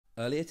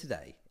Earlier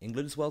today,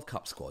 England's World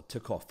Cup squad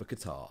took off for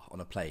Qatar on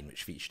a plane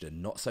which featured a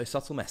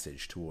not-so-subtle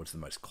message towards the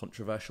most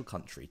controversial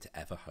country to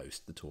ever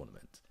host the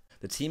tournament.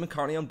 The team are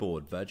currently on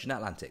board Virgin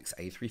Atlantic's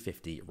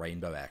A350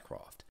 Rainbow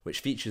aircraft, which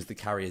features the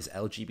carrier's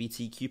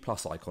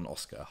LGBTQ+ icon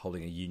Oscar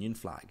holding a Union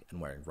flag and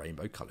wearing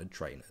rainbow-coloured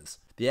trainers.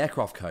 The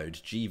aircraft code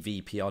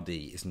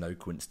GVPRD is no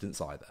coincidence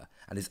either,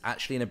 and is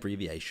actually an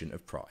abbreviation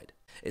of Pride.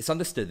 It's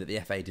understood that the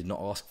FA did not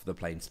ask for the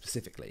plane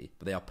specifically,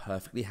 but they are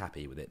perfectly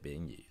happy with it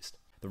being used.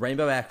 The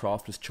Rainbow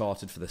aircraft was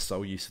chartered for the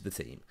sole use of the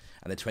team,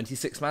 and the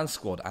 26-man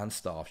squad and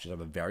staff should have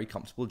a very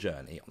comfortable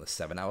journey on the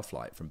 7-hour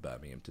flight from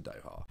Birmingham to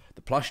Doha.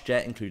 The plush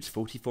jet includes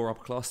 44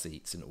 upper-class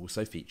seats and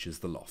also features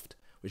the Loft,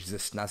 which is a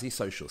snazzy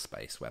social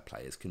space where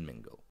players can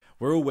mingle.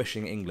 We're all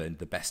wishing England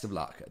the best of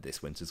luck at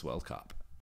this winter's World Cup.